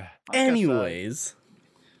 Nah, yeah. Podcast side, Anyways,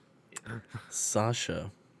 yeah.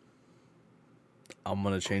 Sasha, I'm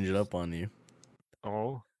gonna change it up on you.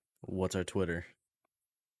 Oh, What's our Twitter?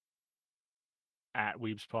 at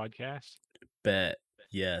Weeb's Podcast. Bet.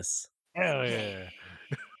 Yes. Hell yeah.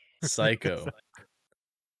 Psycho.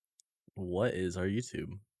 What is our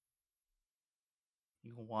YouTube?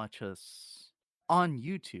 You can watch us on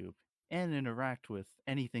YouTube and interact with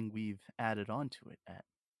anything we've added onto it at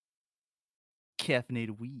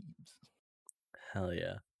Caffeinated Weebs. Hell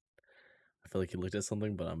yeah. I feel like you looked at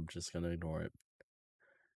something, but I'm just gonna ignore it.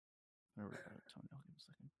 Where we got it, Tony? I'll give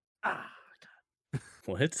a second.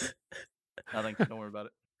 What? Nothing. Don't worry about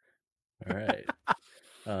it. All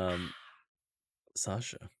right.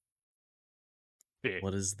 Sasha, Yeah.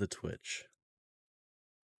 what is the Twitch?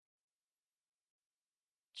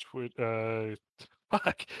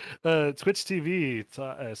 Fuck. Twitch TV /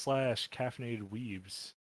 Caffeinated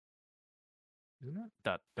Weebs. Isn't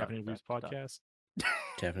it? Caffeinated Weebs Podcast?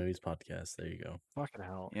 Caffeinated Podcast. There you go. Fucking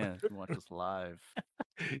hell. Yeah, you can watch us live.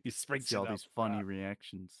 You spring See all these funny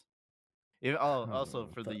reactions. Also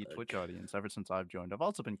for the Twitch audience, ever since I've joined, I've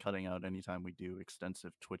also been cutting out anytime we do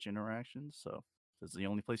extensive Twitch interactions. So this is the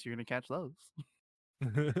only place you're gonna catch those.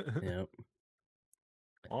 Yep.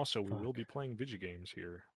 Also, we will Fuck. be playing video games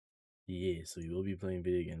here. Yeah, so you will be playing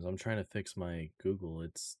video games. I'm trying to fix my Google.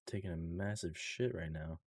 It's taking a massive shit right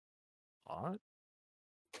now. Hot?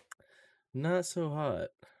 Not so hot,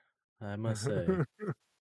 I must say.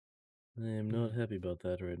 I am not happy about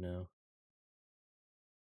that right now.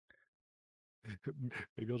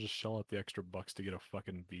 Maybe I'll just shell out the extra bucks to get a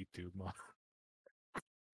fucking VTube mod.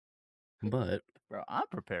 But Bro, I'm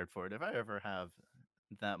prepared for it. If I ever have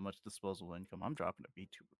that much disposable income, I'm dropping a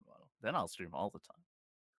VTuber model. Then I'll stream all the time.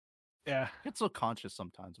 Yeah, I get so conscious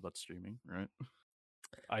sometimes about streaming, right?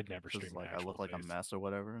 I'd never Because stream an like I actual look like a face. mess or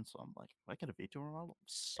whatever, and so I'm like, if I get a VTuber model, I'm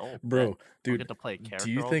so bro, bet. I'll dude, get to play a do character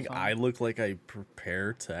you all think the I time. look like I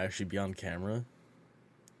prepare to actually be on camera?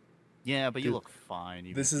 Yeah, but you Dude, look fine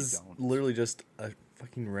even This if you is don't. literally just a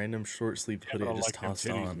fucking random short sleeve Yeah, hoodie but I I just like them tossed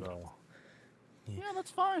titties, on. though. Yeah, that's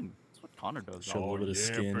fine. That's what Connor does. Show a Oh, little bit of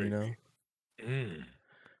yeah, skin, you know? Mm.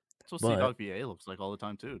 That's what Sea But Dog VA looks like all the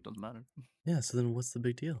time too. It doesn't matter. yeah, so then what's the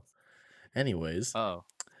big deal? Anyways, Oh,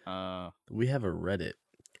 we have a Reddit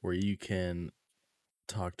where you can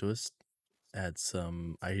talk to us, add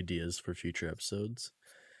some ideas for future episodes,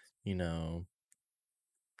 you know,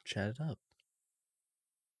 chat it up.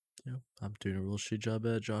 You know, I'm doing a real shit job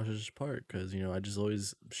at Josh's part because, you know, I just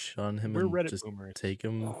always shun him We're and Reddit just boomers. take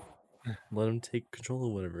him, let him take control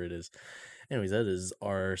of whatever it is. Anyways, that is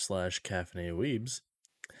r/caffeinated weebs.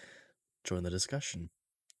 Join the discussion.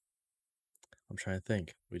 I'm trying to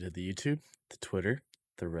think. We did the YouTube, the Twitter,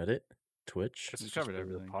 the Reddit, Twitch, This we is just covered the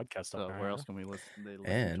everything. podcast up So there. where huh? else can we listen? They listen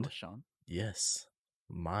to and us, Sean. yes,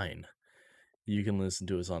 mine. You can listen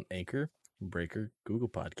to us on Anchor, Breaker, Google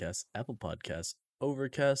Podcasts, Apple Podcasts,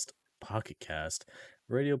 Overcast, Pocket Cast,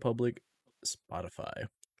 Radio Public, Spotify.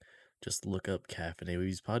 Just look up Caffeinated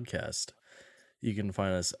Weebs Podcast. You can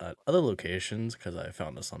find us at other locations because I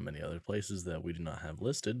found us on many other places that we do not have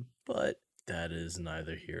listed, but that is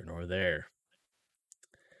neither here nor there.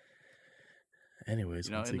 Anyways,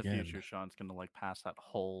 You know, once in the again, future, Sean's gonna like pass that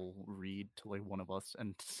whole read to like one of us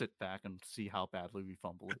and sit back and see how badly we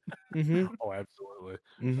fumble it. mm-hmm, Oh, absolutely.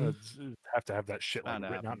 mm-hmm. Have to have that shit like Bound to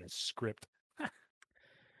written out happen. in a script.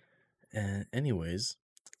 And anyways,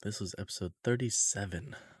 this was episode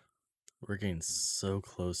 37. We're getting so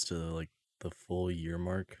close to like the full year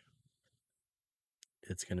mark.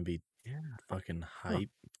 It's gonna be fucking hype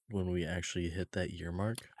when we actually hit that year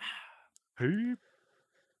mark. Hey,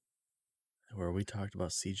 Where we talked about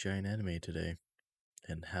CGI and anime today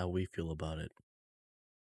and how we feel about it.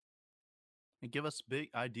 And give us big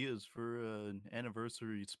ideas for an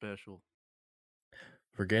anniversary special.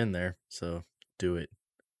 We're getting there, so do it.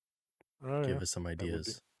 oh, Give yeah. us some That would be-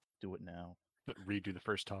 ideas. Do it now. Redo the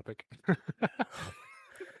first topic.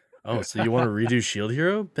 Oh, so you want to redo Shield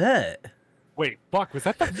Hero? Bet. Wait, fuck, was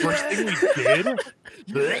that the first thing we did?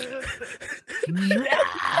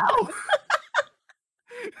 No!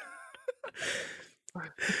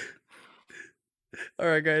 All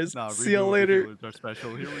right, guys. Nah, See y'all later. Our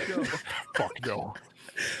special. Here we go. Fuck no.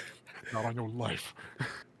 Not on your life.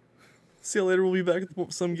 See you later. We'll be back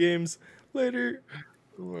with some games later.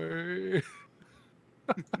 Wait.